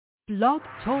Blog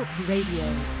Talk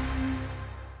Radio.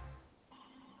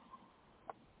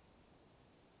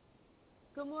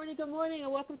 Good morning, and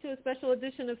welcome to a special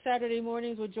edition of Saturday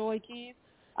Mornings with Joy Keys.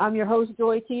 I'm your host,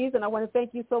 Joy Keys, and I want to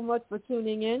thank you so much for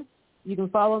tuning in. You can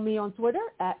follow me on Twitter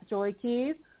at Joy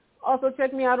Keys. Also,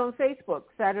 check me out on Facebook,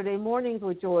 Saturday Mornings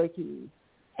with Joy Keys,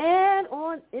 and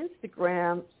on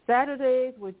Instagram,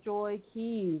 Saturdays with Joy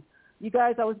Keys. You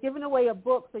guys, I was giving away a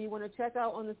book, so you want to check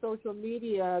out on the social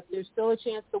media. There's still a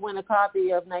chance to win a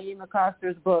copy of Naima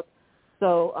Coster's book.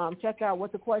 So check out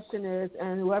what the question is,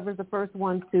 and whoever's the first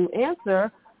one to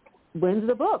answer wins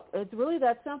the book. It's really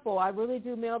that simple. I really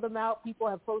do mail them out. People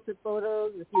have posted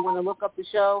photos. If you want to look up the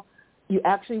show, you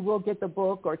actually will get the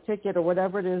book or ticket or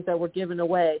whatever it is that we're giving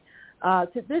away.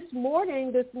 This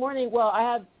morning, well, I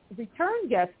have return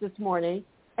guests this morning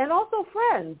and also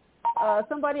friends.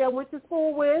 Somebody I went to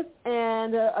school with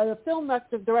and a film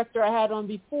director I had on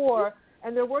before,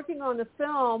 and they're working on the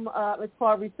film. It's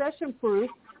called Recession Proof,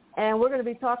 and we're going to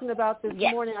be talking about this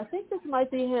morning. I think this might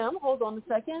be him. Hold on a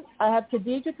second. I have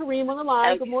Khadijah Karriem on the line.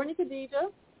 Okay. Good morning, Khadijah.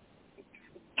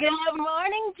 Good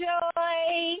morning,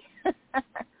 Joy.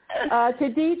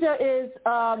 Khadijah is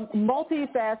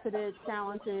multifaceted,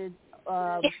 talented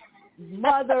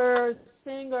mother,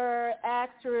 singer,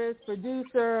 actress,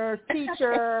 producer,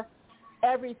 teacher,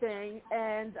 everything.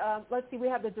 And let's see, we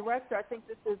have the director. I think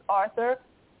this is Arthur.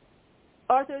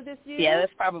 Arthur, is this you? Yeah,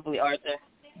 that's probably Arthur.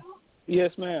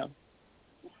 Yes, ma'am.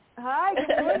 Hi, good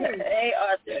morning. Hey,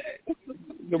 Arthur.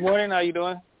 Good morning. How you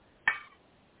doing?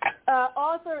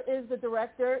 Arthur is the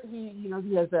director. He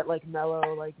has that like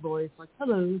mellow like voice, like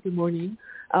hello, good morning.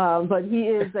 But he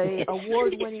is a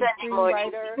award-winning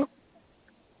screenwriter,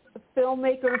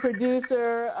 filmmaker,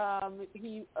 producer.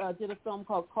 He did a film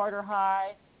called Carter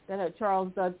High that had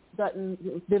Charles Dutton,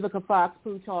 Vivica Fox,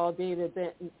 Pooch Hall, David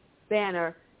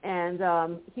Banner, and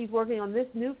he's working on this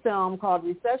new film called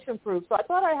Recession Proof. So I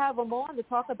thought I'd have him on to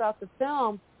talk about the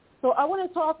film. So I want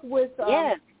to talk with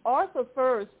Arthur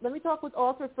first. Let me talk with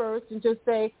Arthur first and just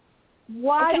say,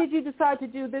 why did you decide to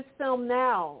do this film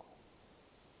now?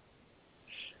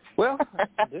 Well,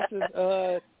 this is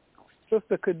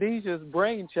Sister Khadijah's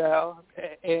brainchild,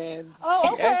 and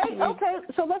okay.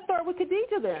 So let's start with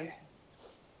Khadijah then.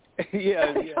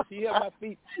 yeah. She held my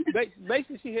feet.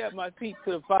 Basically, she held my feet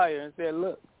to the fire and said,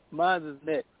 "Look, mine's is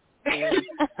next, and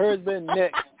hers been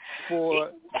next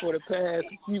for the past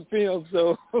few films."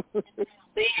 So.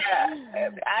 Yeah,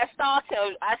 I stalked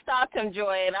him,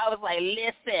 Joy, and I was like,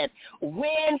 listen,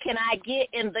 when can I get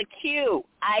in the queue?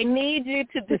 I need you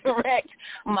to direct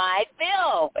my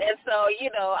film. And so,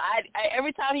 I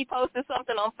every time he posted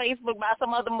something on Facebook about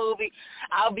some other movie,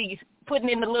 I'll be putting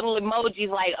in the little emojis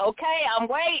like, okay, I'm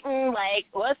waiting, like,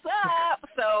 what's up?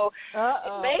 So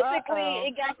basically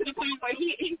it got to the point where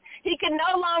he can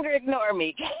no longer ignore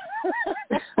me.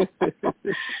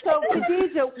 So,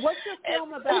 Khadijah, what's your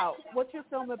film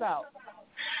about?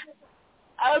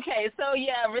 Okay, so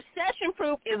Recession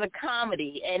Proof is a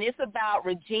comedy, and it's about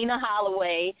Regina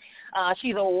Holloway.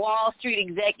 She's a Wall Street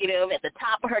executive at the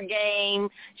top of her game.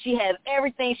 She has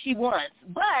everything she wants,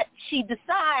 but she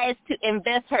decides to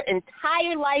invest her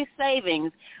entire life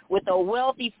savings with a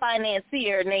wealthy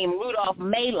financier named Rudolph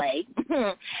Melee,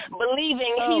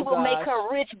 believing he will make her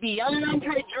rich beyond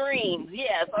her dreams.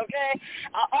 Yes, okay?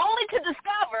 Only to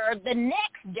discover the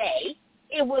next day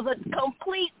it was a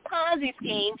complete Ponzi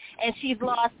scheme, and she's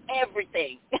lost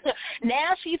everything.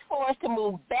 Now she's forced to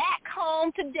move back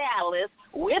home to Dallas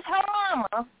with her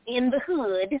mama in the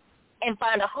hood and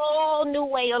find a whole new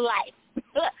way of life.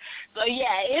 So,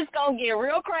 it's going to get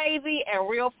real crazy and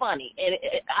real funny. And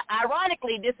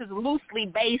ironically, this is loosely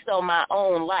based on my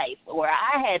own life, where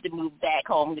I had to move back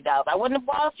home to Dallas. I wasn't a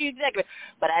Wall Street executive,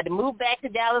 but I had to move back to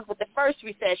Dallas with the first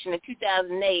recession in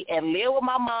 2008 and live with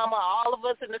my mama, all of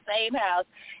us in the same house,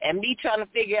 and me trying to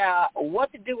figure out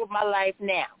what to do with my life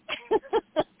now.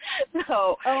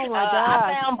 So I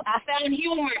found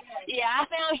humor. Yeah, I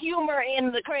found humor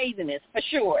in the craziness, for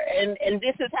sure. And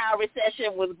this is how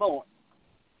Recession was born.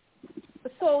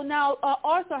 So now,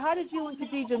 Arthur, how did you and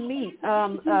Khadijah meet?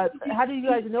 How did you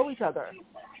guys know each other?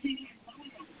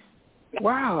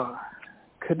 Wow,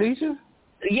 Khadijah?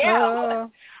 Yeah.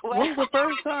 When was the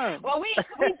first time? Well, we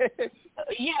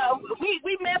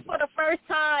met for the first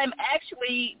time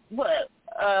actually,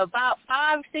 about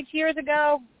 5-6 years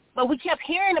ago? But we kept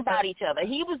hearing about each other.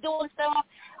 He was doing stuff.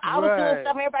 I was doing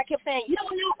stuff. Everybody kept saying, you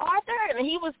don't know Arthur? And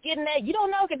he was getting that, you don't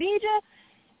know Khadijah?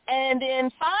 And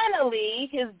then finally,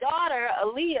 his daughter,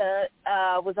 Aaliyah,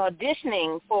 was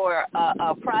auditioning for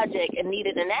a project and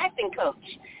needed an acting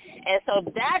coach. And so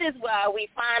that is why we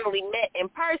finally met in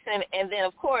person. And then,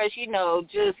 of course,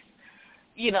 just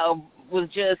was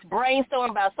just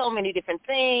brainstorming about so many different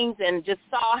things and just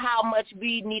saw how much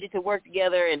we needed to work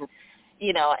together, and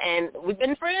and we've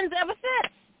been friends ever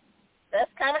since.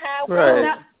 That's kind of how it right.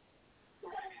 was.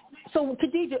 So,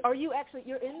 Khadijah,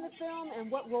 you're in the film,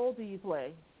 and what role do you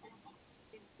play?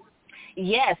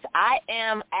 Yes, I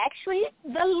am actually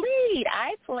the lead.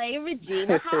 I play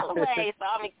Regina Holloway, so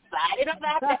I'm excited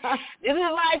about that. This is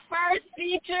my first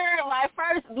feature, my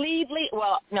first lead.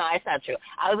 Well, no, that's not true.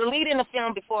 I was a lead in a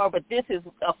film before, but this is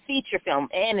a feature film,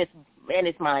 and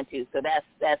it's mine too, so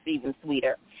that's even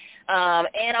sweeter.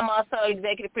 And I'm also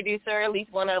executive producer, at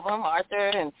least one of them, Arthur,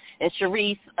 and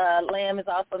Sharice Lamb is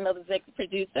also another executive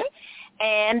producer,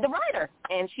 and the writer,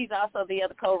 and she's also the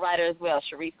other co-writer as well,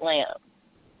 Sharice Lamb.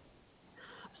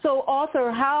 So,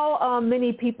 Arthur, how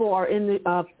many people are in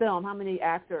the film? How many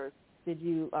actors did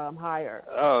you hire?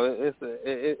 Oh,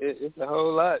 it's a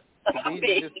whole lot.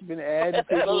 Khadijah just been adding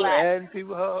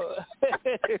people.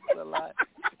 It's a lot.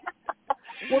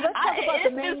 Well, let's talk about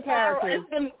the main characters.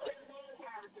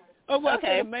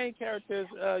 Okay. The main characters,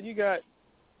 you got,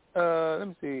 let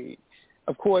me see,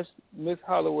 of course, Miss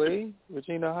Holloway,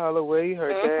 Regina Holloway,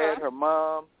 her dad, her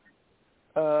mom,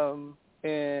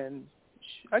 and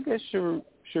I guess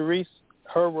Sharice,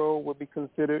 her role would be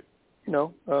considered,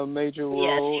 a major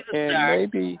role, and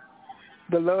maybe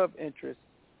the love interest.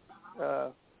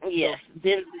 Yes.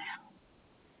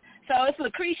 So it's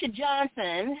Lucretia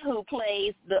Johnson who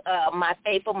plays my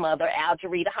faithful mother,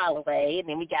 Angelina Holloway, and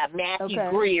then we got Matthew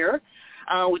Greer,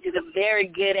 which is a very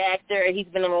good actor. He's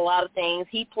been in a lot of things.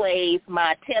 He plays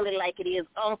my Tell It Like It Is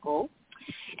uncle.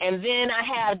 And then I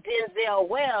have Denzel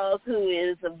Wells, who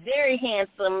is a very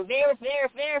handsome, very, very,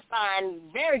 very fine,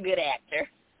 very good actor.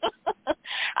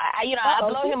 I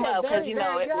blow him up because,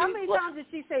 how many times did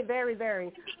she say very,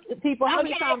 very? The people, how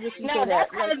many times did she say that?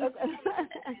 I know.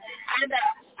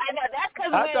 That's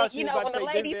because when the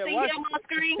ladies see him on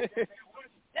screen.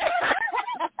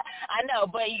 I know,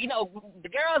 but the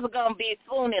girls are gonna be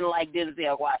swooning like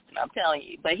Denzel Washington. I'm telling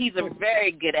you. But he's a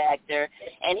very good actor,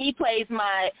 and he plays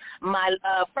my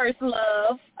first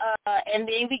love. And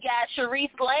then we got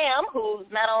Sharice Lamb, who's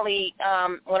not only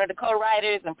one of the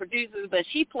co-writers and producers, but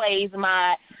she plays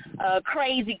my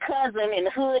crazy cousin and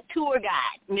hood tour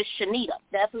guide, Miss Shanita.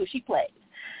 That's who she plays.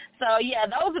 So yeah,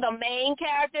 those are the main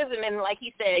characters, and then like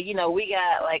he said, we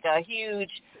got like a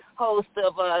huge host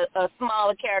of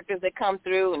smaller characters that come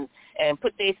through and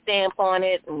put their stamp on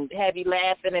it and have you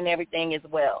laughing and everything as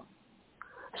well.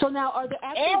 So now, are the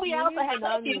actors and we also have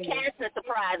a few character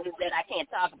surprises that I can't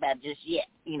talk about just yet,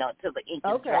 till the ink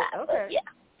is dry. Okay. Yeah.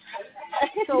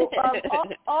 So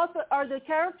also, are the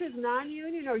characters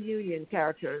non-union or union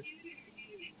characters?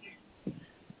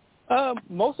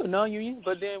 Most are non-union,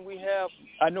 but then we have,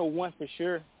 I know one for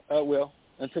sure,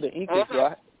 until the ink is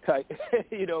dry. Type,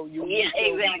 Yeah, so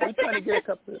exactly. We're trying to get a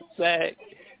couple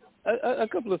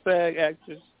of SAG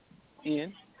actors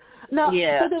in. Now,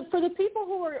 for the people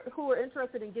who are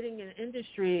interested in getting in the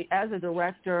industry as a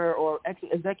director or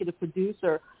executive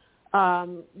producer,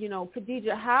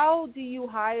 Khadijah, how do you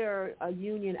hire a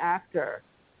union actor,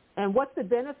 and what's the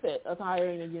benefit of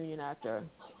hiring a union actor?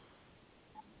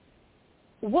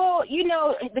 Well,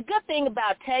 the good thing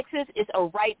about Texas is a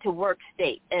right-to-work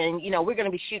state, and, we're going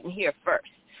to be shooting here first.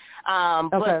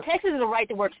 But Texas is a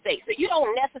right-to-work state, so you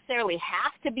don't necessarily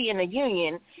have to be in a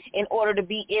union in order to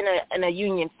be in a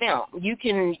union film. You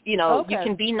can, you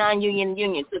can be non-union,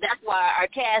 union. So that's why our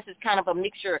cast is kind of a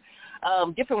mixture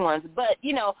of different ones. But,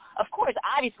 of course,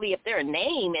 obviously, if they're a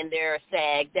name and they're a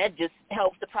SAG, that just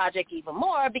helps the project even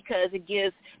more because it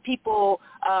gives people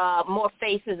more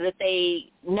faces that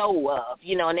they know of,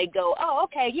 and they go, oh,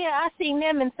 okay, yeah, I've seen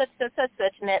them in such,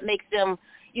 and that makes them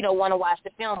want to watch the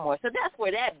film more. So that's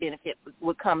where that benefit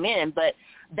would come in. But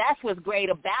that's what's great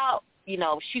about,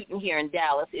 shooting here in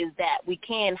Dallas is that we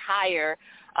can hire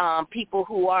people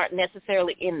who aren't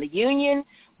necessarily in the union,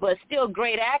 but still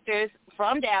great actors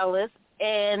from Dallas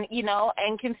and,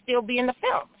 and can still be in the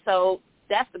film. So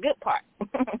that's the good part.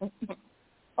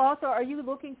 Also, are you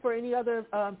looking for any other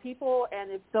people?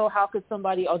 And if so, how could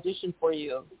somebody audition for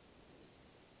you?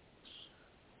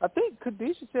 I think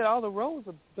Khadijah said all the roles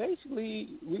are basically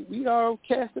we are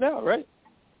casted out, right?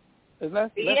 We've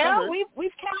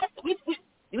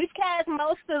cast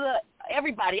most of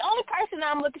everybody. The only person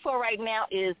I'm looking for right now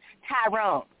is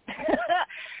Tyrone.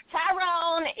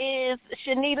 Tyrone is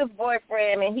Shanita's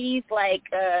boyfriend, and he's like,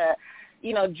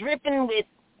 dripping with,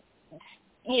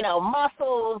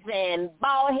 muscles and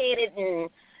bald-headed, and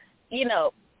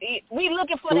we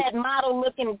looking for that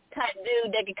model-looking type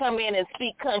dude that can come in and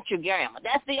speak country grammar.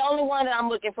 That's the only one that I'm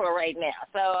looking for right now.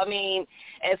 So, I mean,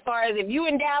 as far as if you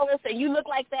in Dallas and you look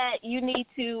like that, you need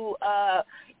to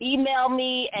email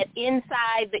me at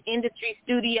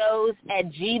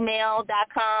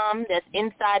insidetheindustryststudios@gmail.com. That's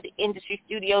Inside the Industry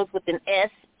Studios with an S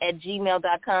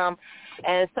 @gmail.com.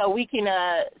 And so we can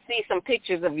see some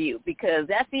pictures of you, because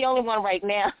that's the only one right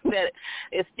now that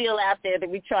is still out there that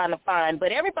we're trying to find.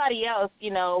 But everybody else,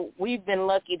 we've been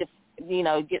lucky to,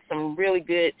 get some really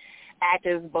good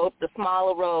actors, both the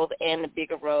smaller roles and the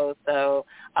bigger roles. So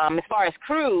as far as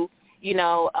crew,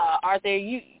 Arthur,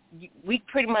 we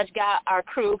pretty much got our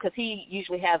crew, because he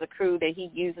usually has a crew that he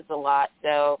uses a lot.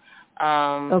 So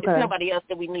It's nobody else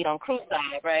that we need on crew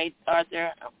side, right,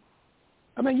 Arthur?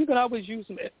 I mean, you can always use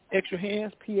some extra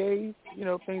hands, PAs,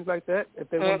 things like that, if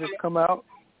they want to just come out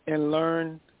and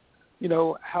learn,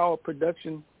 how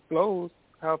production flows,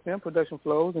 how film production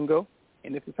flows and go.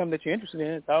 And if it's something that you're interested in,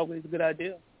 it's always a good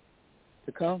idea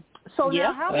to come. So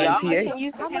now,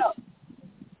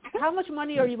 how much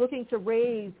money are you looking to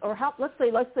raise, or let's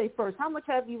say first, how much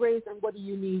have you raised, and what do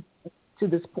you need to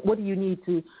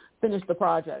finish the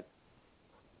project?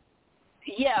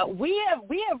 Yeah, we have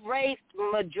raised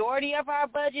majority of our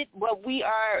budget. What we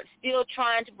are still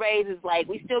trying to raise is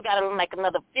we still got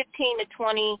another 15 to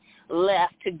 20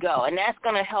 left to go, and that's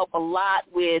going to help a lot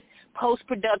with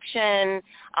post-production.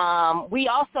 We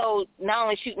also not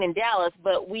only shooting in Dallas,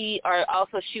 but we are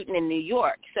also shooting in New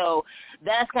York, so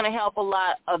that's going to help a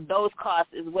lot of those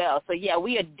costs as well. So yeah,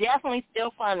 we are definitely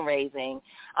still fundraising.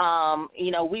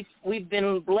 We've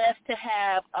been blessed to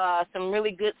have some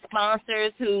really good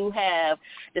sponsors who have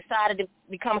decided to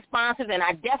become sponsors, and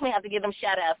I definitely have to give them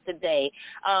shout-outs today.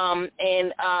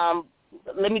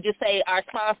 Let me just say our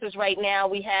sponsors right now,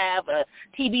 we have a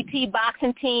TBT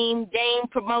Boxing Team, Dane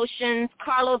Promotions,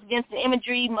 Carlos Vincent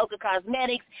Imagery, Mocha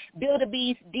Cosmetics, Build a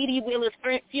Beast, D.D. Wheeler's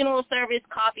Funeral Service,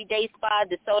 Coffee Day Spa,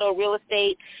 DeSoto Real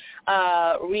Estate,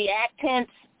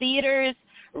 Reactants Theaters,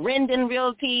 Rendon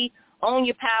Realty, Own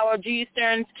Your Power, Julius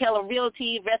Stearns, Keller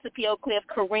Realty, Recipe Oak Cliff,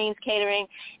 Kareem's Catering,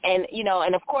 and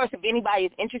of course, if anybody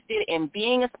is interested in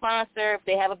being a sponsor, if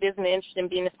they have a business interested in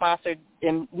being a sponsor,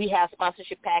 then we have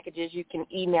sponsorship packages. You can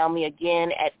email me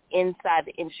again at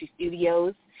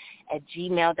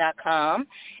insidetheindustryststudios@gmail.com.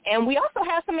 And we also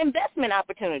have some investment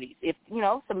opportunities. If,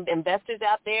 some investors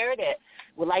out there that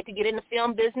would like to get in the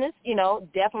film business,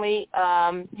 definitely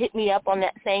hit me up on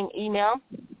that same email.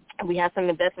 We have some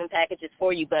investment packages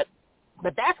for you, but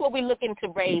that's what we're looking to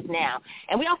raise now.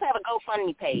 And we also have a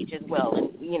GoFundMe page as well. And,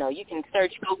 you can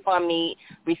search GoFundMe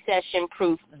Recession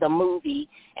Proof, the movie,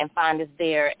 and find us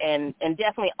there. And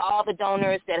definitely all the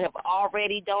donors that have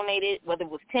already donated, whether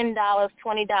it was $10,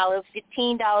 $20,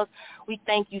 $15, we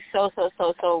thank you so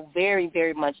very,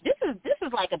 very much. This is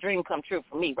like a dream come true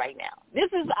for me right now.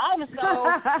 I'm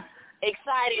so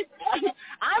excited.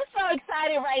 I'm so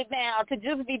excited right now to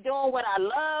just be doing what I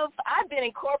love. I've been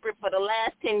in corporate for the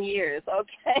last 10 years,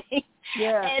 okay?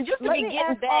 Yeah. And just to be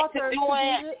getting back to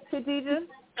doing...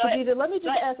 Khadijah, let me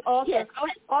just ask Arthur. Yeah,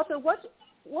 Arthur, what's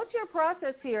your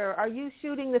process here? Are you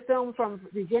shooting the film from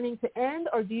beginning to end,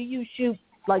 or do you shoot,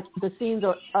 the scenes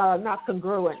are not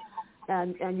congruent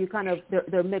and you kind of,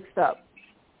 they're mixed up?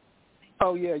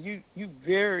 Oh, yeah, you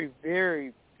very,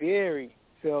 very, very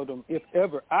seldom, if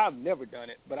ever. I've never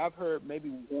done it, but I've heard maybe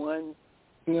one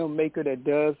filmmaker that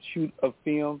does shoot a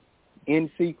film in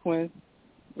sequence,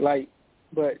 but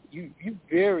you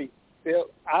very seldom.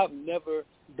 I've never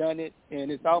done it,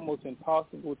 and it's almost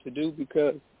impossible to do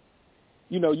because,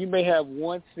 you may have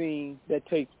one scene that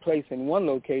takes place in one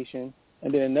location,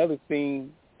 and then another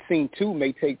scene 2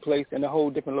 may take place in a whole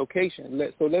different location.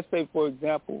 So let's say, for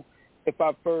example, if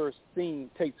our first scene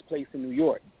takes place in New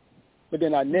York, but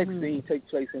then our next scene takes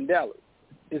place in Dallas.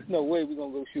 There's no way we're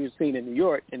going to go shoot a scene in New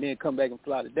York and then come back and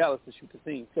fly to Dallas to shoot the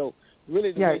scene. So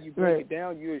really the way you break it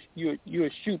down, you'll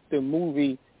shoot the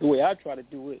movie, the way I try to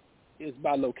do it, is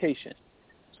by location.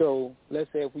 So let's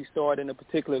say if we start in a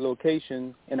particular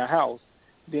location in a house,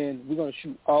 then we're going to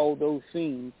shoot all those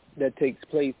scenes that takes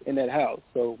place in that house.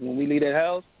 So when we leave that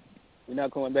house, we're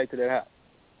not going back to that house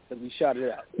because we shot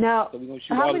it out. Now, so we're going to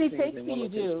shoot how all many the scenes takes in do one you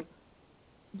location. do?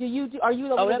 Are you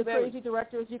one of the crazy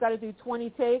directors? You got to do 20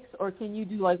 takes, or can you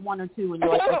do 1 or 2 and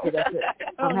you're like, okay, that's it.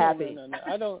 I'm happy. No.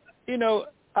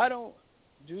 I don't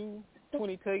do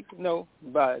 20 takes. No,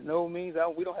 by no means.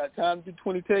 We don't have time to do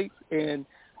 20 takes, and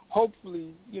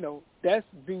hopefully, that's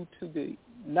due to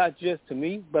not just to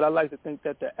me, but I like to think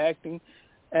that the acting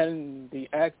and the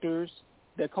actors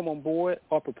that come on board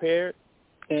are prepared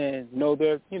and know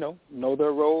their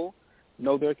role,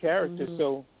 know their character. Mm-hmm.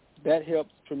 So that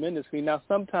helps tremendously. Now,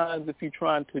 sometimes if you're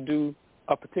trying to do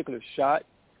a particular shot,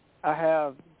 I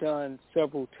have done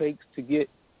several takes to get,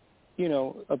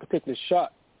 a particular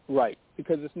shot right,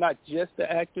 because it's not just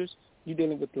the actors. You're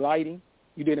dealing with lighting,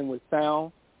 you're dealing with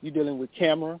sound, you're dealing with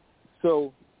camera.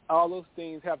 So all those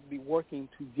things have to be working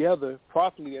together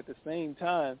properly at the same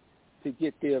time to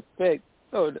get the effect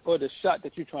or the shot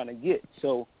that you're trying to get.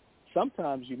 So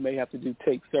sometimes you may have to do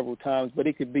takes several times, but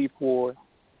it could be for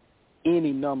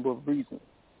any number of reasons.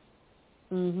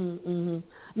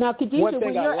 Now, Khadijah, one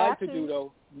thing I like acting... to do,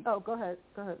 though... Oh, go ahead.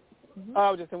 I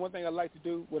was just saying one thing I like to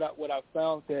do, what I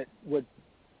found that what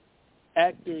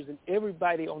actors and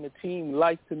everybody on the team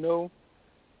likes to know,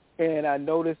 and I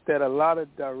noticed that a lot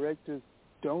of directors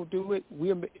don't do it.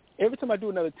 Every time I do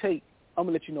another take, I'm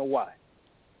going to let you know why.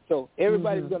 So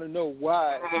everybody's going to know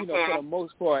why, for the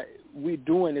most part, we're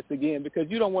doing this again, because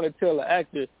you don't want to tell an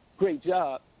actor, great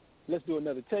job, let's do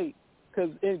another take.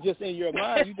 Because just in your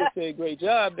mind, you just say great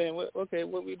job, then, okay,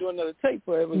 what we do another take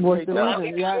for? It was great job.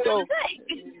 So,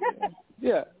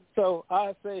 so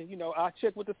I say, I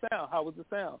check with the sound. How was the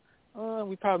sound?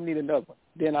 We probably need another one.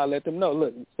 Then I let them know,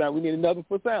 look, we need another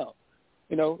for sound.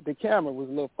 The camera was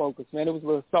a little focused, man. It was a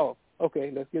little soft.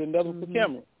 Okay, let's get another for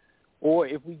camera. Or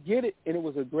if we get it and it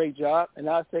was a great job, and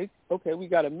I say, okay, we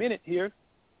got a minute here.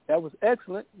 That was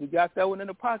excellent. We got that one in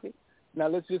the pocket. Now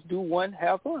let's just do one,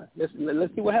 have fun. Let's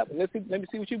see what happens. Let me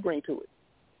see what you bring to it.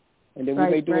 And then we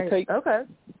may do a take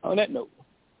on that note.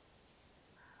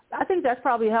 I think that's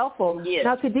probably helpful. Yes.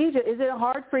 Now, Khadijah, is it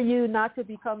hard for you not to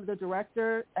become the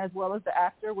director as well as the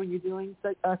actor when you're doing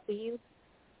scenes?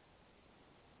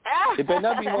 It better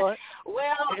not be hard.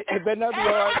 Well, it better not be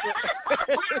hard.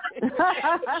 Wait a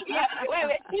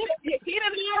minute. He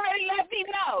done already let me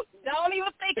know. Don't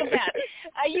even think about it.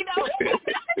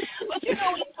 But what's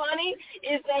funny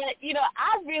is that,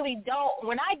 I really don't,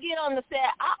 when I get on the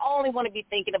set, I only want to be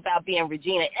thinking about being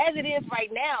Regina. As it is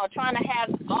right now, trying to have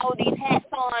all of these hats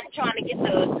on, trying to get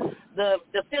the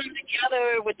film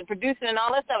together with the producer and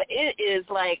all that stuff, it is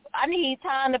like I need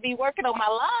time to be working on my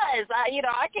lines. I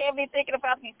can't be thinking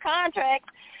about these contracts.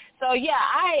 So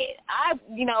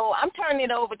I'm turning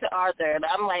it over to Arthur. And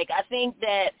I'm like, I think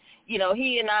that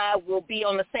he and I will be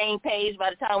on the same page by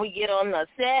the time we get on the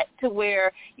set, to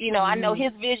where I know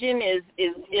his vision is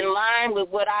in line with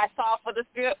what I saw for the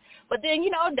script. But then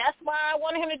that's why I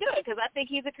wanted him to do it, because I think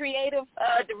he's a creative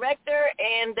director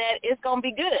and that it's gonna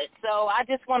be good. So I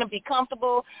just want to be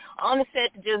comfortable on the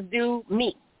set to just do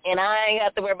me, and I ain't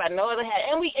have to worry about no other hat.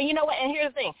 And you know what? And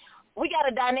here's the thing. We got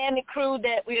a dynamic crew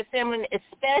that we're assembling,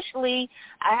 especially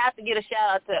I have to get a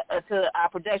shout-out to our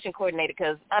production coordinator,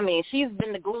 because, she's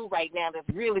been the glue right now that's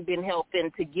really been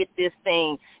helping to get this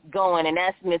thing going, and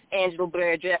that's Miss Angela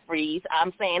Jeffries.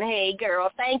 I'm saying, hey,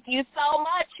 girl, thank you so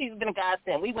much. She's been a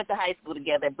godsend. We went to high school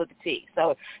together at Booker T,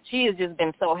 so she has just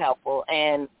been so helpful,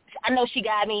 and I know she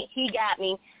got me. He got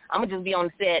me. I'm going to just be on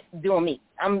the set doing me.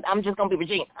 I'm just going to be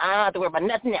Regina. I don't have to worry about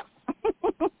nothing else.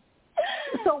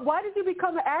 So why did you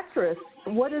become an actress?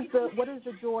 What is the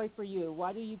joy for you?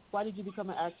 Why did you become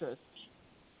an actress?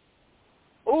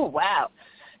 Oh, wow.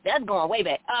 That's going way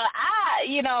back.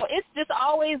 It's just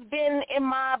always been in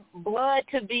my blood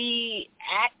to be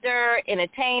actor,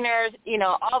 entertainer,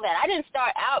 all that. I didn't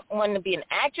start out wanting to be an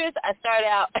actress. I started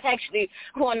out actually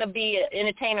wanting to be an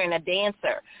entertainer and a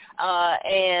dancer.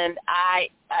 And I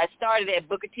started at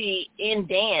Booker T in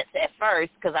dance at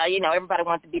first, because everybody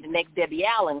wanted to be the next Debbie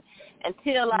Allen,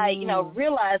 until I,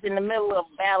 realized in the middle of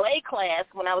ballet class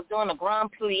when I was doing a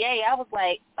Grand Plié, I was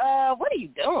like, what are you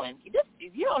doing? You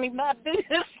don't even know how to do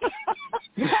this.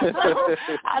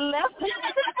 I left,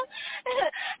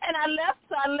 and I left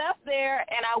there,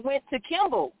 and I went to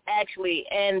Kimball, actually,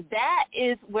 and that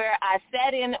is where I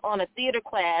sat in on a theater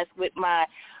class with my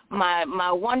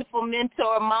wonderful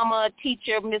mentor, momma,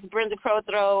 teacher, Miss Brenda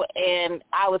Prothrow, and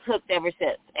I was hooked ever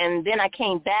since. And then I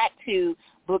came back to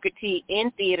Booker T in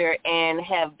theater and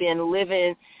have been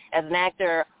living as an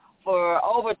actor for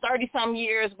over 30-some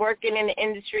years, working in the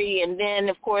industry. And then,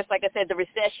 of course, like I said, the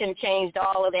recession changed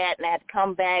all of that, and I had to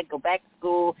come back, go back to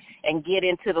school, and get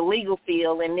into the legal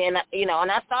field. And then,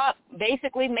 and I thought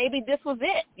basically maybe this was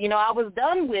it. I was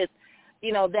done with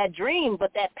that dream,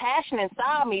 but that passion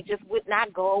inside me just would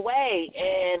not go away.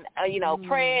 And,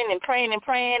 praying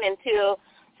until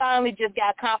finally just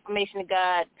got confirmation of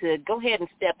God to go ahead and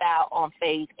step out on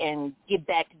faith and get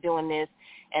back to doing this.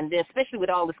 And then especially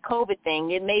with all this COVID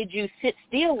thing, it made you sit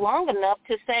still long enough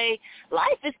to say,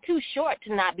 life is too short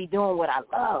to not be doing what I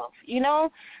love, And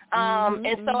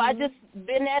so I just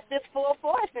been at this full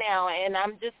force now, and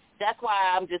that's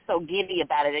why I'm just so giddy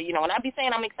about it. When I be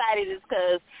saying I'm excited, it's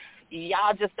because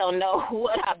y'all just don't know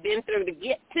what I've been through to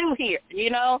get to here,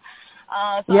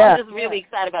 I'm just really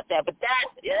excited about that. But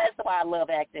that's why I love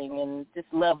acting, and just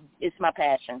love, it's my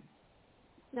passion.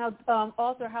 Now,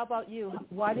 Arthur, how about you?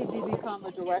 Why did you become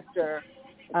a director?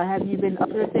 Have you been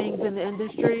other things in the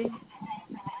industry?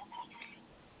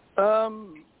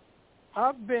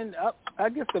 I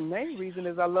guess the main reason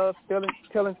is I love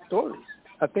telling stories.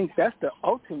 I think that's the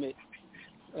ultimate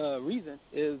reason,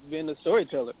 is being a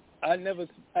storyteller. I never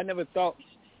thought,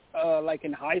 like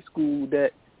in high school,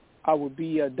 that I would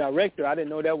be a director. I didn't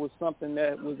know that was something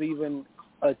that was even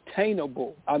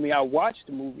attainable. I mean, I watched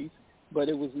movies, but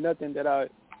it was nothing that I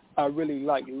really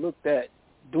like looked at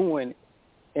doing.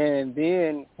 And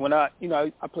then when I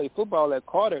played football at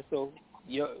Carter, so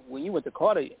when you went to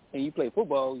Carter and you play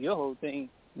football, your whole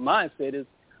mindset is,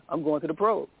 I'm going to the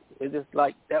pros. It's just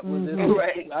like that was it.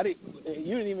 Right.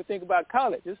 You didn't even think about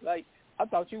college. It's like I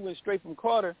thought you went straight from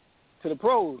Carter to the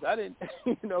pros. I didn't,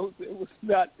 it was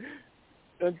not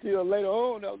until later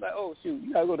on I was like, oh shoot,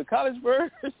 you gotta go to college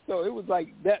first. So it was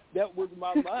like that was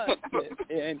my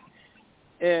mindset.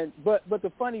 But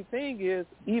the funny thing is,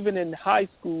 even in high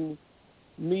school,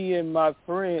 me and my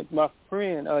friend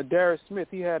Darius Smith,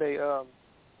 he had a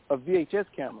VHS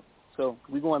camera. So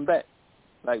we going back,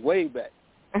 like way back.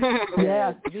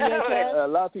 Yeah, VHS. A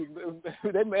lot of people,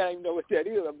 they may not even know what that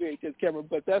is, a VHS camera,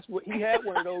 but that's what he had.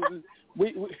 One of those.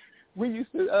 We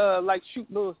used to like shoot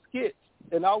little skits,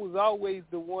 and I was always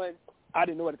the one. I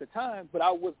didn't know it at the time, but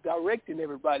I was directing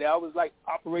everybody. I was like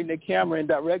operating the camera and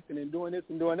directing and doing this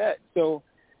and doing that. So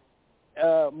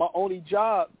my only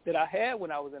job that I had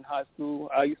when I was in high school,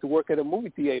 I used to work at a movie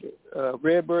theater,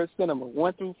 Redbird Cinema,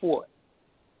 1 through 4.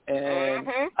 And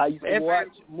I used to watch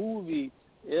movies.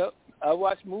 Yep, I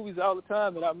watched movies all the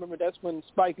time, and I remember that's when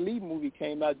Spike Lee movie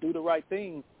came out, Do the Right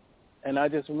Thing. And I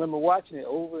just remember watching it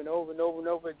over and over and over and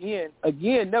over again.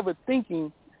 Again, never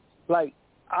thinking like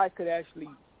I could actually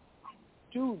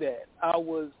do that. I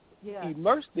was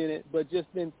immersed in it, but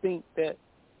just didn't think that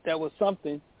was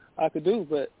something I could do.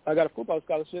 But I got a football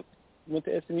scholarship, went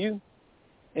to SMU,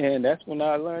 and that's when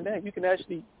I learned that you can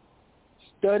actually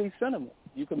study cinema.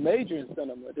 You can major in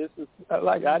cinema. This is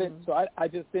like I didn't. So I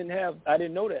just I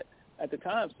didn't know that at the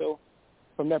time. So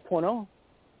from that point on,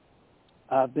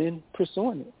 I've been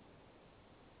pursuing it.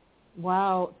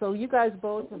 Wow. So you guys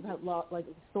both have had like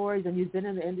stories, and you've been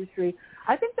in the industry.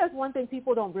 I think that's one thing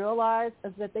people don't realize,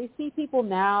 is that they see people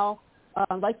now.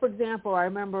 Like, for example, I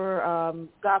remember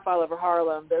Godfather of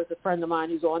Harlem. There's a friend of mine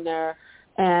who's on there,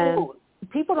 and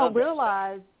people don't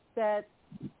realize that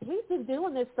he's been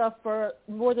doing this stuff for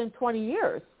more than 20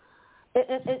 years.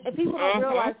 And people don't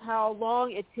realize how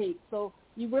long it takes. So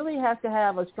you really have to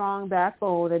have a strong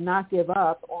backbone and not give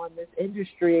up on this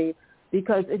industry,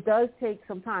 because it does take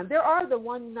some time. There are the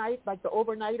one night, like the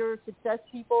overnighter success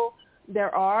people,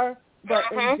 there are, but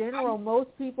in general, most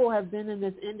people have been in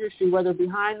this industry, whether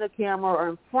behind the camera or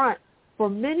in front, for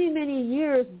many, many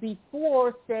years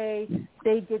before, say,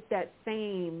 they get that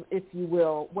fame, if you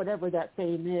will, whatever that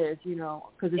fame is,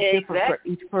 because it's different for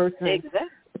each person. Exactly.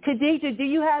 Khadijah, do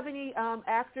you have any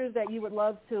actors that you would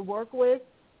love to work with?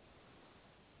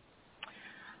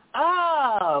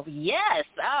 Oh, yes.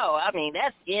 Oh, I mean,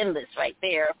 that's endless right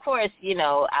there. Of course,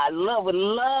 I would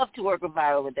love to work with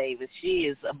Viola Davis. She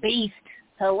is a beast.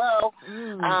 Hello.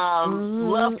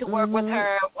 Love to work with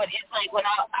her. But it's like when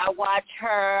I watch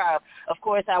her, of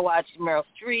course, I watch Meryl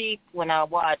Streep. When I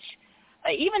watch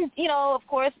even, of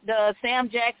course, the Sam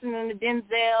Jackson and the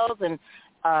Denzels and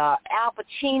Al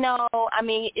Pacino. I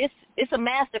mean, it's a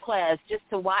masterclass just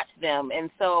to watch them. And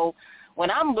so when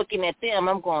I'm looking at them,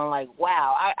 I'm going like,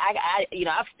 wow.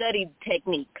 I've studied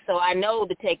technique, so I know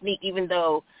the technique, even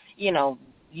though,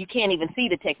 you can't even see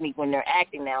the technique when they're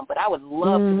acting now. But I would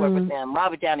love to work with them.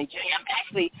 Robert Downey Jr.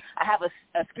 I have a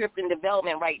script in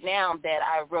development right now that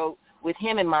I wrote with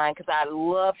him in mind, because I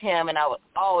love him, and I would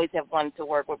always have wanted to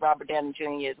work with Robert Downey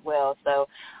Jr. as well. So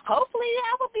hopefully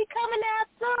that will be coming out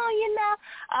soon,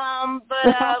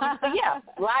 But yeah,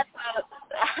 lots of.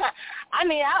 I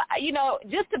mean,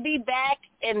 just to be back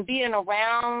and being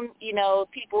around,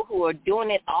 people who are doing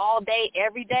it all day,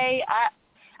 every day.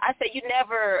 I say you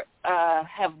never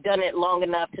have done it long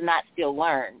enough to not still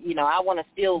learn. I want to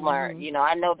still learn.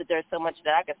 I know that there's so much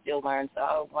that I can still learn, so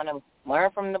I want to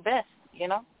learn from the best.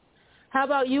 How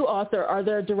about you, author? Are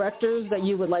there directors that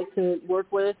you would like to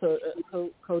work with or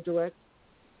co-direct?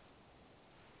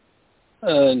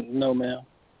 No, ma'am.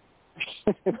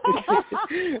 Okay.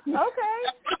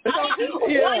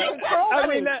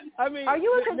 Are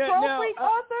you a control freak,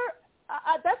 author?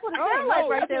 That's what it sounded like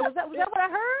right there. Was that what I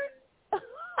heard?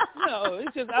 No,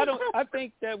 it's just I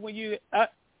think that when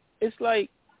it's like,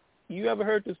 you ever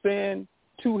heard the saying,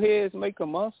 2 heads make a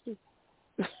monster?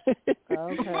 Okay.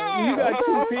 You got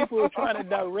 2 people trying to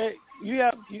direct. You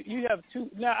have 2.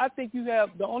 Now, I think you have,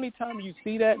 the only time you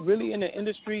see that really in the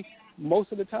industry,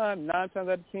 most of the time, 9 times out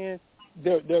of 10,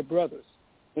 they're brothers.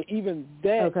 And even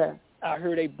that I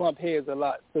heard they bump heads a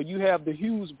lot. So you have the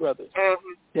Hughes brothers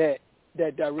that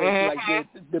direct, like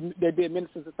they did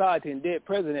Minister of Society and Dead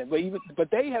President, but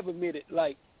they have admitted,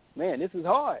 like, man, this is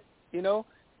hard, you know.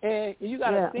 And you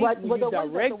got to think when you're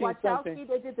directing something.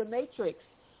 They did The Matrix.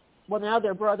 Well, now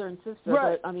they're brother and sister,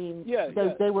 right. but I mean,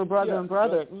 they were brother and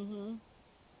brother.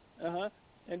 Right.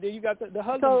 And then you got the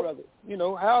husband brothers, you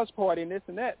know, house party and this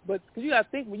and that. But cause you got to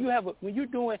think when you're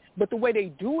doing, but the way they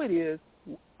do it is,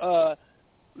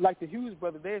 like the Hughes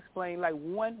brothers, they explain, like,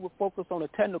 one will focus on the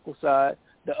technical side,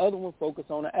 the other one focus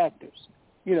on the actors.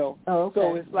 You know,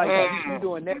 so it's like you're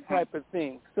doing that type of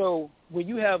thing. So when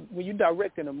you're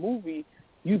directing a movie,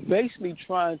 you basically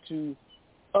trying to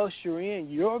usher in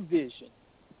your vision.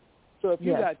 So if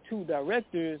you got two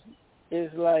directors,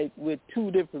 it's like with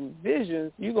two different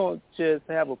visions, you're going to just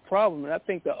have a problem. And I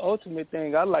think the ultimate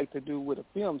thing I like to do with a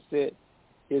film set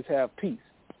is have peace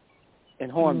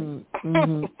and harmony.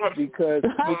 Because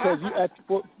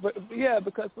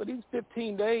for these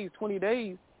 15 days, 20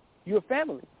 days, you're a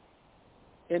family.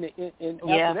 And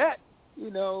after that, you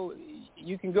know,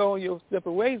 you can go on your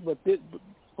separate ways, but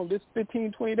from this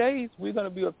 15, 20 days, we're going to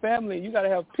be a family, and you got to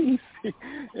have peace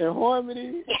and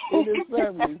harmony in this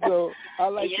family. So I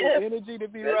like the energy to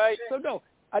be right. So, no.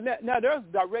 Now, there's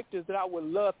directors that I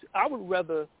would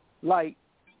rather, like,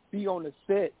 be on the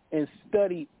set and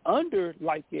study under,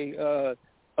 like, a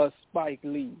Spike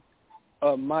Lee,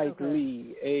 a Mike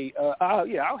Lee,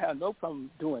 I'll have no problem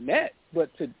doing that.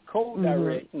 But to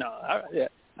co-direct, I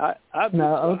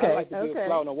like to be a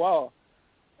fly on the wall.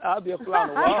 I'll be a fly on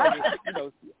the wall, you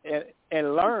know,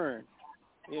 and learn,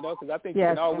 you know, because I think you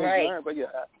can always learn. But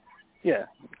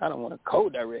I don't want to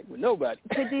co-direct with nobody.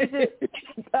 Khadijah,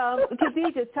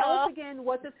 tell us again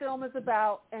what the film is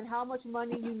about and how much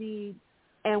money you need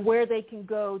and where they can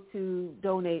go to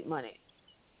donate money.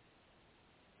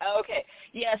 Okay.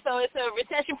 Yeah, so it's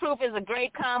Recession Proof is a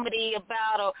great comedy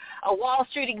about a Wall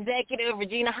Street executive,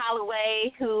 Regina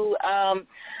Holloway, who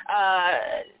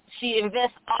she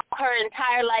invests all her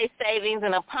entire life savings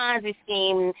in a Ponzi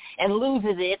scheme and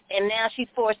loses it, and now she's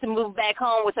forced to move back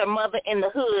home with her mother in the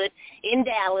hood in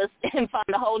Dallas and find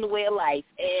a whole new way of life.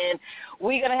 And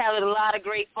we're going to have a lot of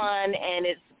great fun, and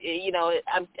it's, you know,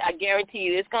 I guarantee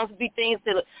you there's going to be things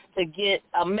to get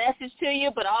a message to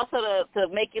you, but also to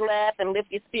make you laugh and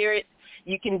lift your spirits.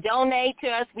 You can donate to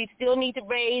us. We still need to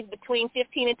raise between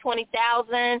 $15,000 and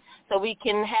 $20,000 so we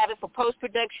can have it for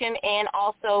post-production and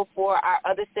also for our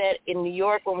other set in New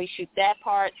York when we shoot that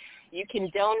part. You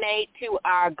can donate to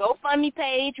our GoFundMe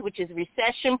page, which is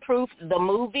Recession Proof, the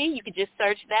movie. You can just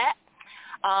search that.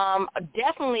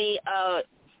 Definitely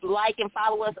like and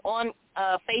follow us on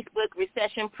Facebook,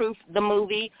 Recession Proof, the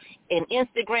movie, and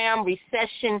Instagram,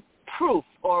 Recession Proof,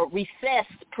 or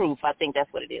Recessed Proof, I think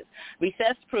that's what it is,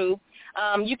 Recessed Proof.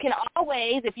 You can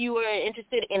always, if you are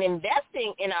interested in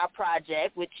investing in our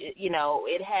project, which, you know,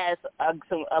 it has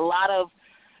a lot of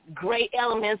great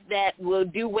elements that will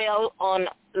do well on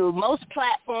most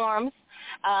platforms.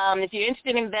 If you're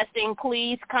interested in investing,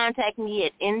 please contact me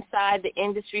at Inside the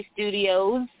Industry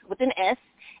Studios with an S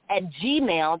at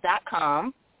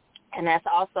gmail.com. And that's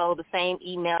also the same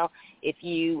email if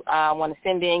you want to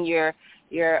send in your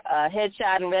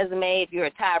headshot and resume, if you're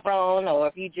a Tyrone, or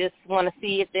if you just want to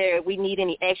see if we need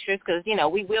any extras, because, you know,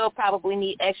 we will probably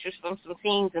need extras from some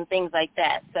scenes and things like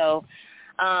that. So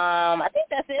I think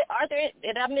that's it.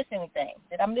 Did I miss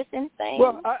anything?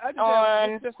 Well,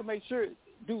 I just to make sure,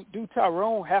 do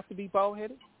Tyrone have to be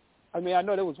bald-headed? I mean, I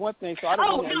know there was one thing, so I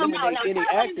don't want to eliminate any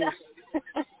actors.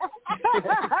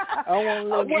 I don't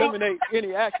want to eliminate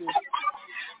any actors.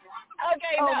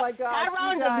 Okay, my God.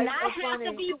 Tyrone does not have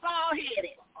to be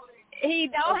bald-headed. He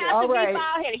don't have to be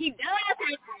bald-headed.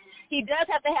 He does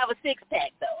have to have a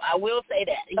six-pack, though. I will say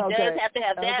that. He does have to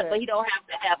have that, but he don't have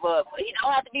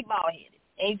to be bald-headed.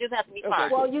 And he just has to be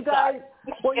fine. Well, you guys,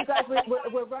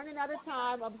 we're running out of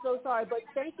time. I'm so sorry, but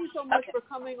thank you so much for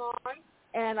coming on,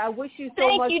 and I wish you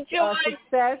so much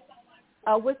success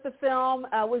with the film.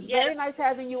 It was very nice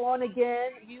having you on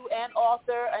again, you and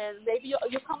author, and maybe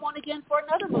you'll come on again for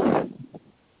another movie.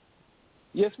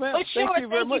 Yes, ma'am. Thank you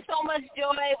very much. Thank you so much,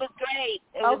 Joy. It was great.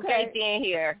 It was great being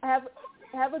here. Have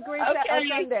a great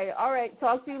Sunday. All right.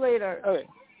 Talk to you later. Okay.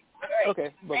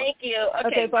 Okay. Bye-bye. Thank you.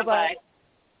 Okay. Bye-bye.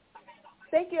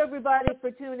 Thank you, everybody, for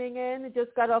tuning in. I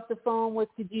just got off the phone with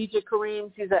Khadijah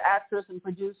Karriem. She's an actress and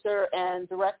producer and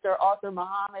director, author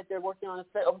Muhammad. They're working on a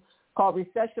film called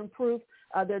Recession Proof.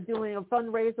 They're doing a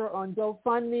fundraiser on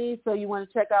GoFundMe, so you want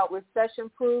to check out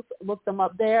Recession Proof. Look them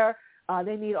up there.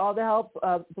 They need all the help.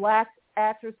 Black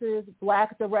actresses,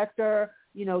 Black director,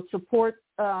 you know, support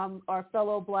our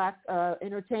fellow Black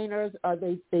entertainers.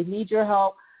 They need your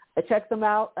help. Check them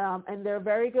out, and they're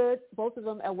very good, both of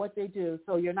them, at what they do.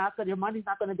 So your money's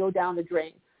not going to go down the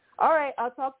drain. All right,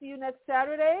 I'll talk to you next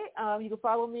Saturday. You can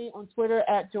follow me on Twitter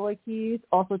at Joy Keys.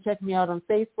 Also check me out on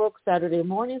Facebook, Saturday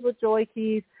Mornings with Joy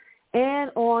Keys, and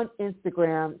on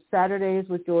Instagram, Saturdays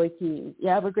with Joy Keys.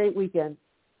 Yeah, have a great weekend.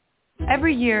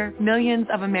 Every year, millions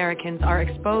of Americans are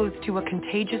exposed to a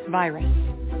contagious virus.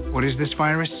 What is this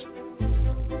virus?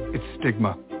 It's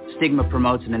stigma. Stigma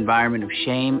promotes an environment of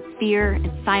shame, fear,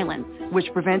 and silence, which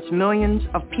prevents millions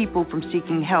of people from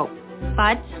seeking help.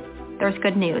 But there's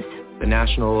good news. The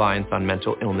National Alliance on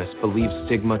Mental Illness believes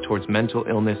stigma towards mental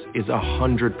illness is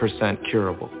 100%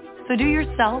 curable. So do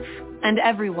yourself and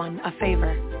everyone a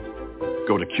favor.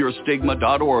 Go to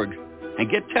curestigma.org and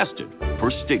get tested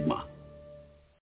for stigma.